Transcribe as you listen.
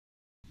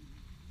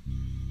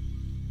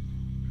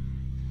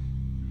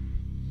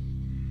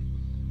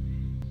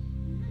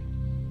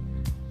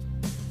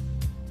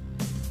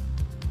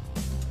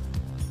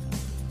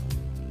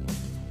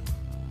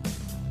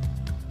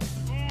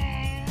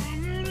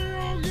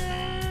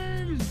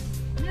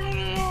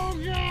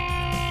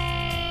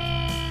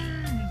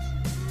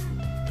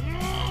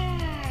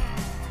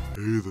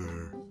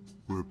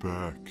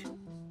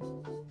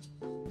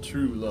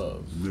true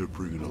love. And they're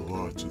bringing a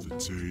lot to the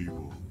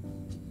table.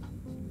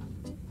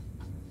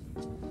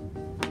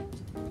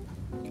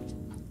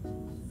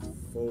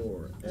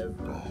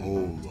 Forever. A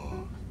whole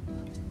lot.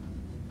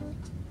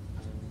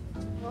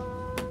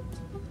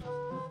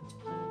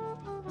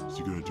 Is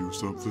he gonna do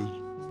something?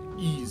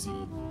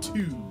 Easy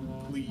to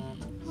please.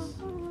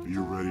 Are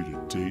you ready to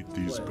date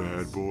these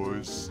bad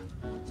boys?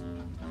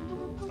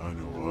 I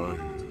know I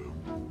am.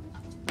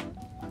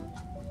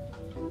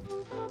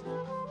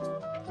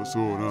 What's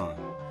going on?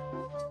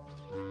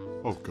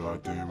 Oh,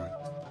 god damn it.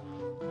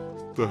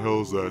 What the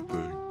hell's that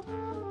thing?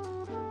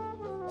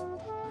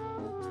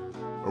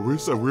 Are we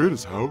at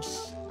his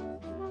house?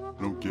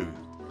 I don't get it.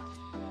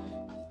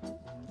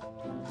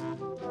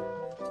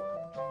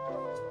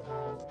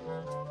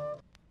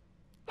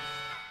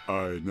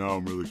 Alright, now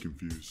I'm really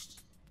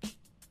confused.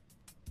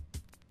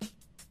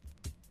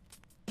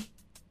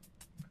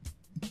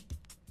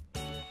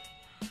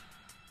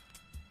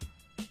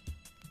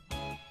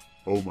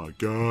 Oh my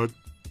god.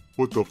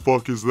 What the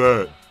fuck is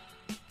that?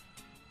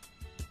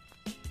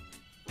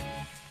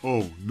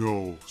 Oh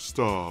no,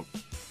 stop.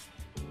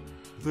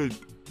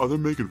 Are they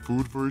making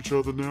food for each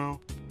other now?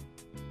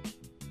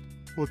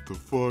 What the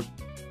fuck?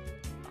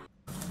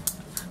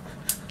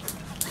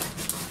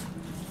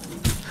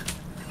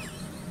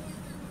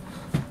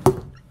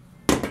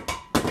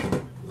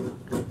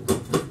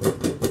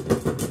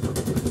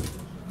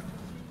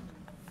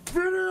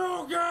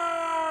 Video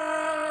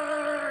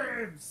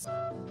games!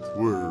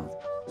 We're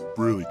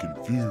really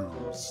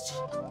confused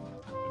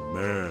and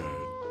mad.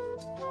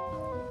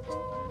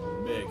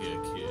 Mega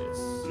kiss.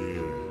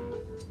 Yeah.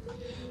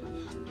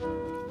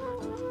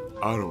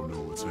 I don't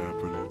know what's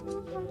happening.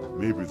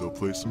 Maybe they'll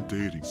play some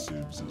dating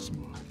sims this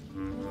month.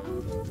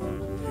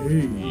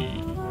 Hey,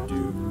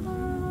 dude.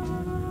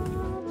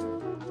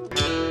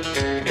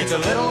 It's a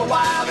little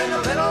wild and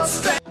a little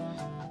strange.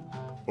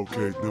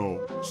 Okay, no.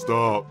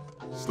 Stop.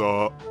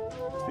 Stop.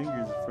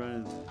 Fingers in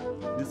front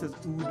of this is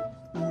ood.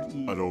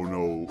 I don't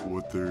know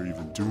what they're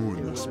even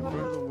doing this What are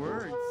month. the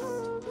words?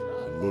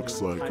 It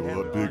looks like I a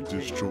have it big on tape.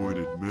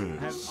 disjointed I have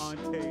mess. on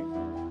tape.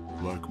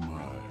 Like I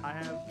my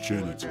have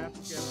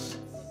genitals.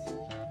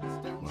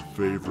 My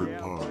favorite Yeah,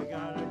 I part.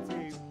 got it on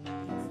tape.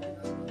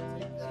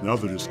 Now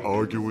they're just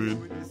arguing.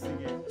 Witnessing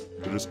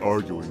it. They're just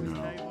arguing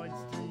now. Live on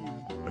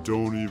stream. I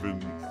don't even...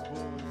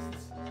 Exposed.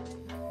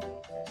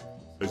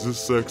 Is this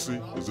sexy?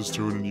 Is this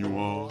turning you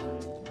on?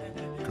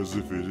 Because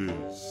if it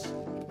is,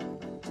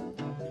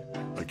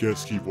 I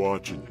guess keep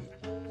watching it.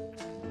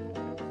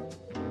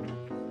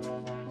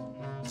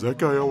 Has that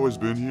guy always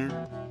been here?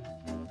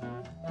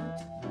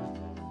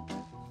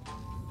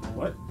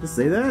 What? Just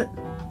say that?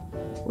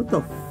 What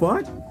the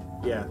fuck?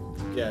 Yeah,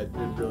 it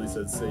really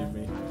said save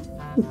me.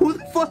 Who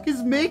the fuck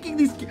is making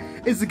these?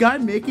 Is the guy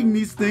making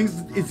these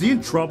things? Is he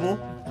in trouble?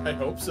 I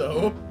hope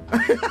so.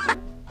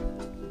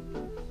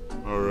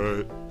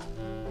 Alright.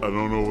 I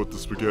don't know what the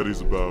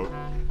spaghetti's about.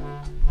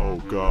 Oh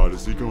god,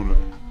 is he gonna...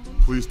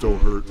 Please don't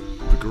hurt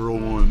the girl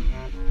one.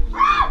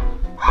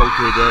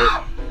 Okay,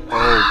 that...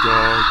 Oh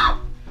god.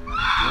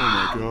 Oh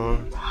my god.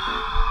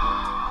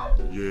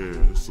 Yeah,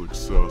 this looks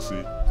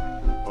saucy.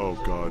 Oh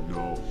god,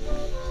 no.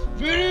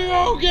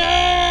 Video games!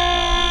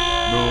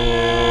 No!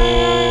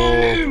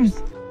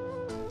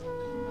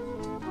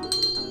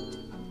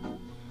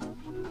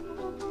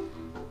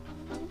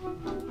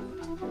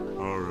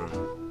 Alright.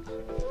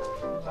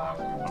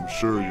 I'm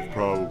sure you've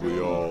probably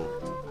all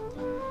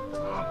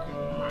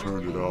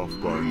turned it off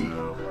by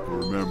now. But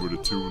remember to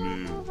tune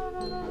in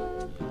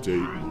for date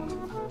month.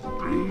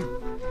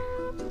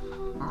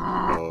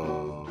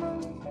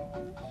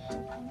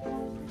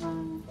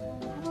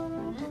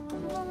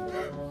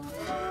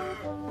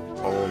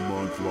 All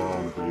month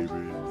long,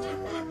 baby.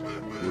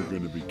 We're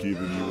gonna be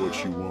giving you what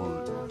you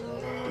want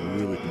and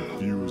really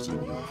confusing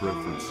your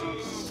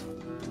preferences.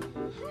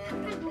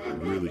 And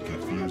really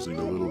confusing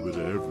a little bit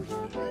of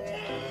everything.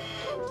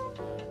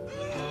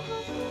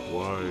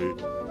 Why?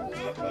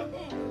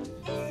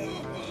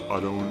 I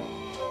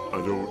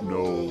don't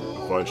know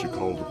if I should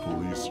call the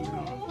police or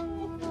not.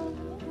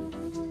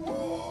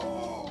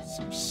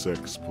 Some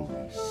sex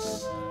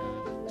police.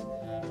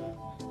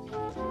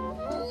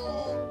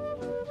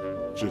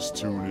 Just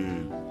tune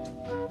in.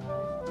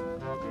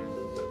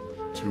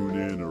 Tune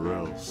in or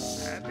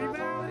else. Happy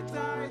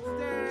Valentine's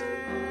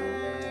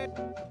Day!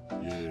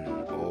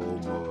 Yeah, all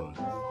month.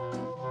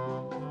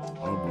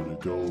 I'm gonna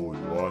go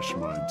and wash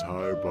my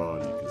entire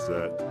body because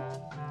that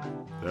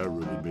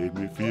really made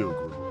me feel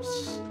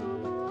gross.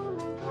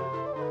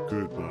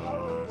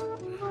 Goodbye.